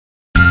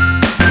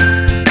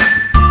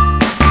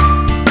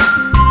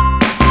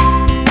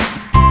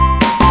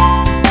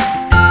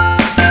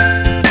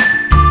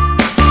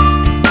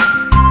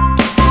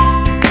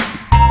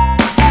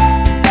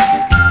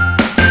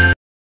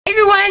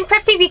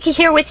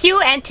here with you,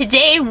 and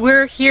today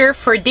we're here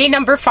for day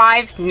number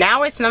 5.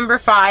 Now it's number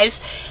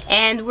 5,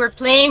 and we're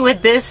playing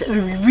with this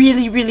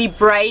really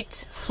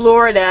bright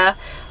Florida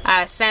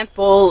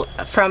sample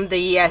from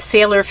the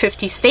Sailor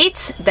 50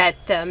 States that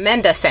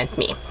Menda sent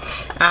me.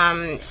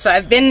 So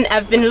I've been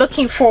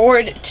looking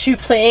forward to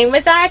playing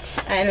with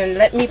that, and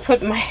let me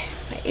put my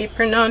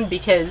apron on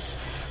because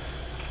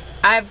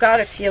I've got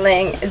a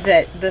feeling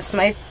that this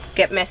might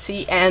get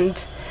messy,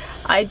 and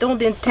I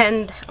don't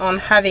intend on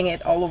having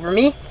it all over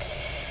me,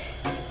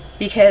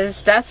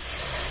 because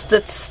that's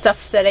the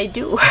stuff that I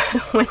do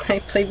when I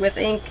play with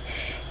ink.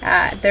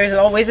 There's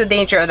always a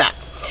danger of that.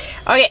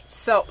 Okay,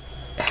 so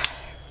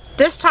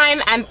this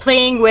time I'm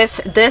playing with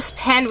this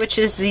pen, which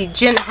is the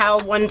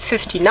Jinhao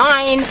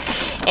 159,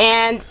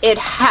 and it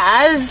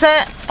has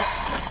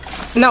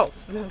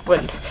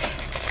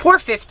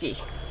 450.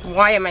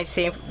 Why am I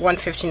saying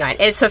 159?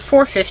 It's a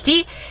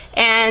 450,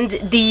 and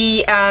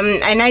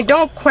and I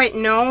don't quite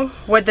know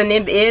what the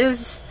nib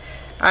is.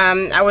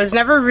 I was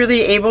never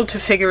really able to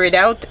figure it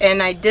out,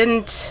 and I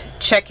didn't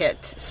check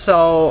it,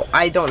 so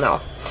I don't know.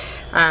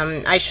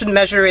 I should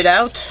measure it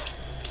out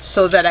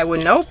so that I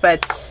would know,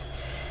 but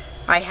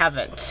I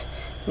haven't.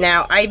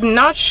 Now, I'm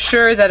not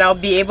sure that I'll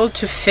be able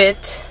to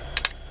fit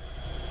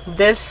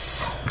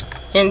this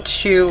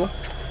into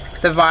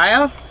the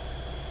vial.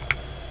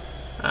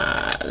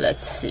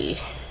 Let's see.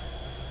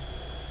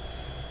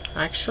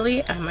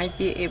 Actually, I might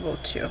be able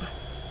to.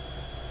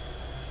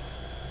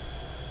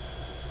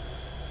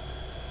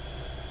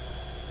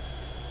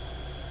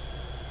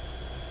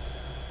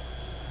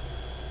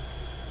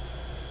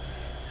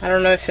 I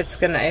don't know if it's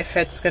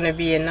gonna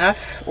be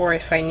enough, or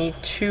if I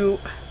need to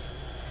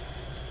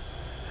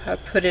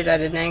put it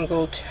at an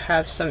angle to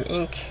have some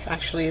ink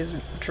actually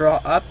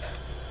draw up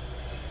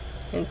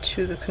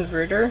into the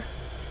converter.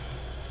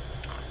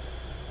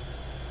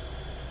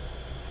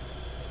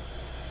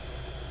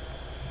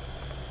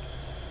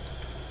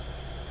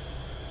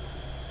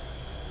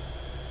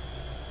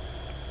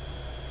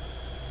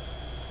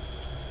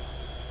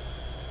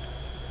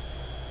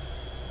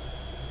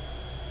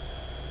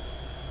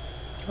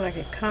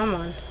 Okay, come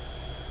on.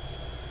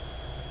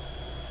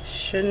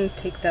 Shouldn't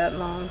take that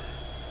long.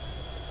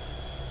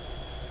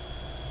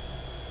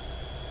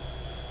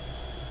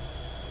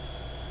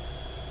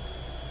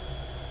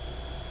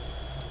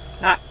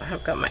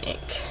 I've got my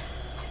ink,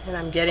 and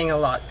I'm getting a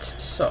lot,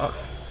 so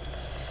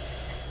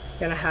I'm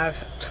gonna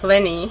have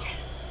plenty.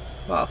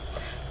 Well,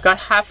 I've got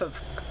half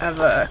of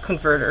a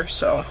converter,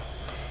 so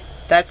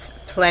that's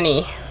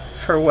plenty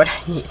for what I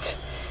need.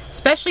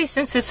 Especially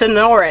since it's an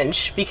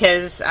orange,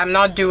 because I'm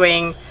not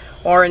doing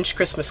orange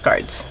Christmas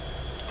cards.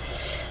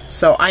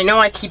 So I know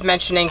I keep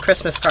mentioning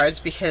Christmas cards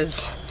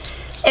because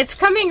it's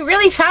coming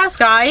really fast,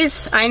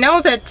 guys. I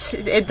know that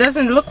it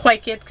doesn't look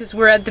like it because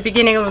we're at the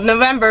beginning of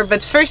November,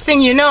 but first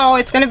thing you know,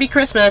 it's gonna be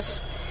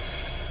Christmas.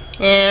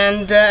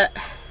 And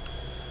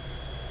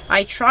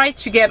I tried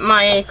to get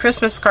my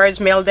Christmas cards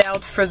mailed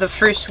out for the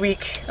first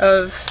week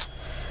of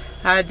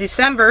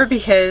December,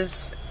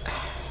 because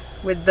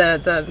with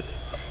the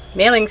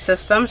mailing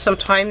system,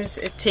 sometimes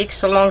it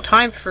takes a long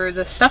time for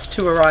the stuff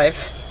to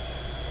arrive.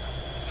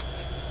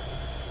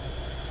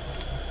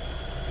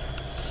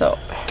 So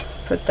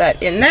put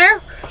that in there,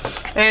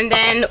 and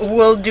then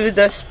we'll do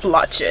the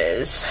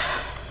splotches.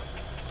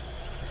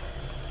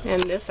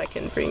 And this I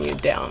can bring you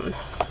down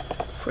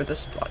for the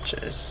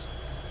splotches,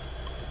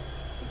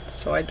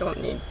 so I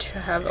don't need to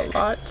have a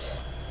lot.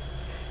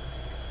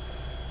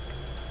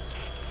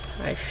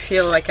 I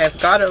feel like I've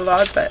got a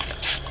lot, but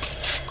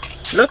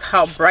look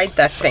how bright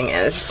that thing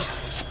is.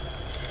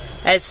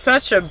 It's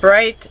such a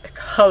bright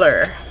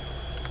color.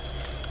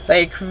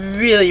 Like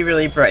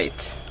really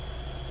bright.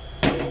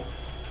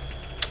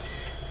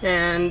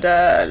 And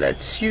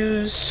let's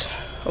use,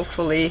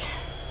 hopefully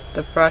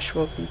the brush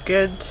will be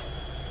good.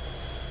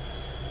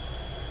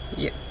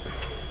 Yep.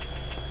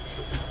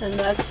 And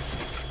that's,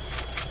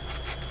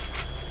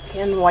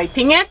 again,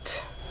 wiping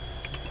it.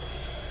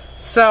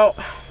 So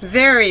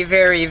very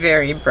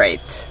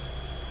bright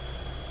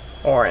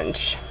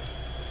orange.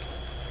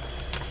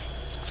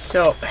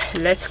 So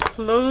let's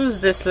close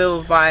this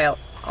little vial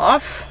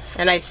off,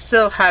 and I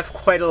still have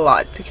quite a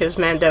lot because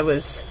Manda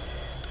was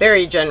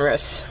very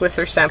generous with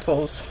her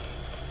samples.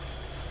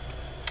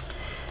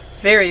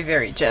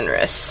 Very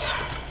generous.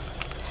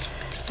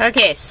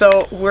 Okay,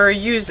 so we're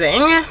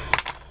using,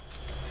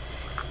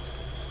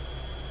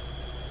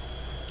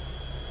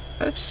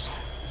 oops,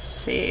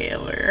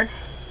 Sailor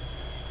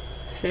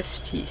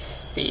 50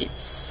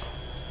 States,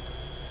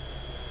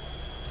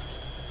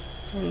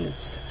 and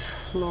it's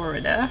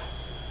Florida.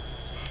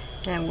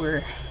 And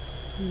we're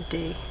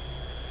day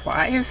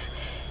 5,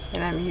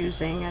 and I'm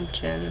using a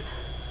Jinhao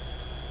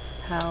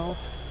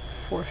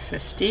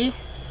 450.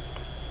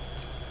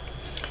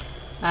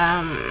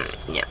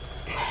 Yeah,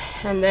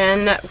 and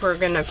then we're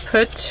gonna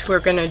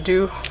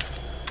do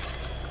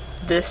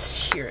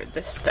this here,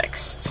 this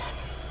text.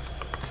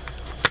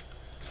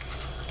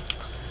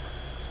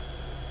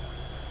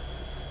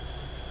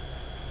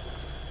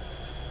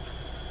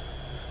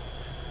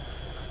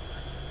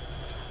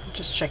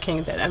 Just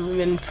checking that I'm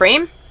in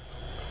frame.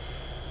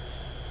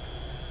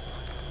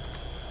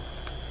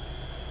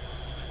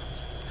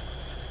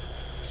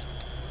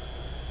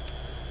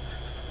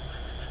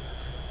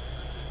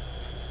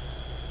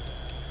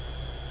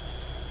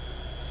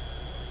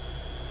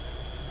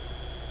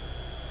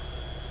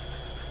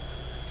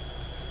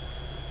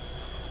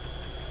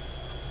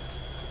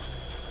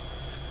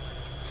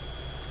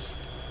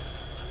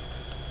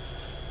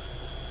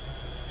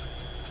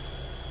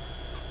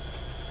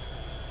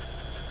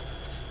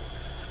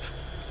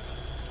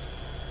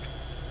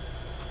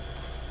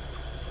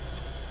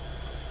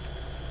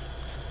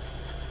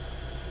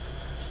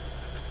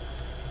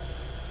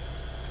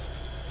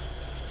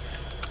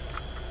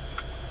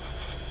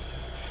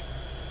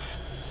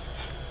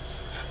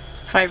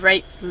 If I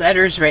write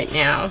letters right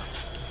now,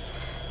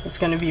 it's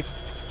going to be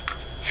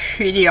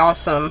pretty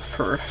awesome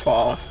for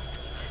fall,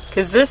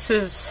 because this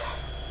is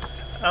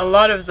a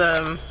lot of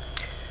the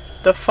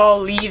fall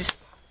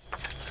leaves,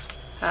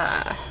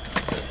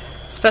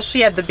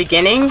 especially at the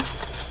beginning,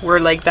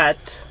 were like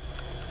that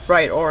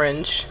bright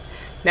orange.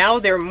 Now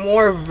they're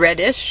more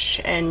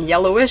reddish and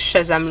yellowish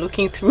as I'm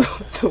looking through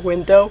the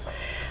window,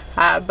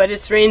 but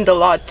it's rained a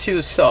lot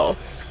too, so.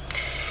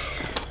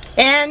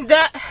 And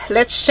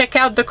let's check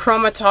out the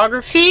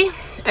chromatography.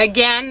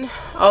 Again,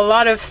 a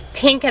lot of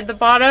pink at the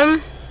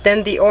bottom,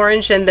 then the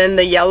orange, and then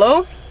the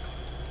yellow,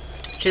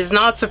 which is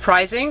not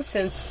surprising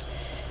since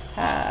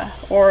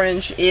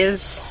orange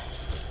is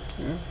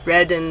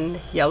red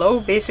and yellow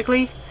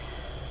basically.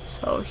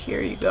 So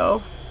here you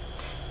go.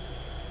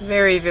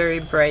 Very, very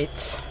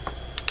bright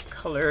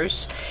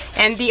colors.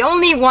 And the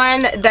only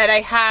one that I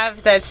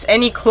have that's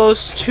any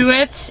close to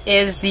it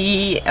is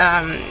the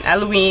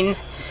Halloween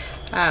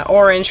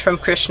orange from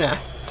Krishna.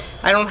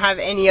 I don't have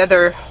any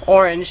other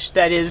orange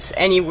that is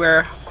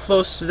anywhere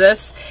close to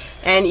this,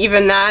 and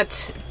even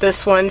that,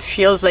 this one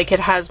feels like it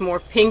has more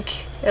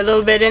pink a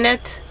little bit in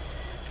it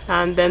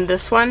than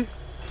this one.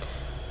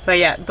 But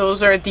yeah,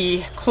 those are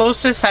the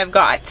closest I've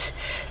got.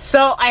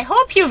 So I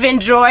hope you've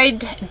enjoyed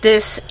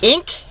this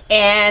ink,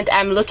 and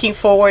I'm looking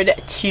forward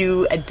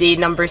to day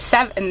number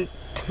 7.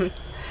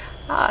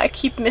 I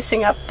keep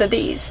messing up the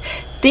days.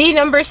 Day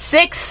number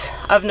 6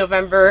 of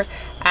November.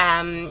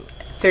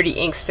 30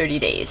 inks, 30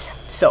 days.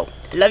 So,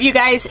 love you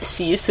guys.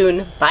 See you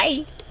soon.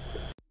 Bye.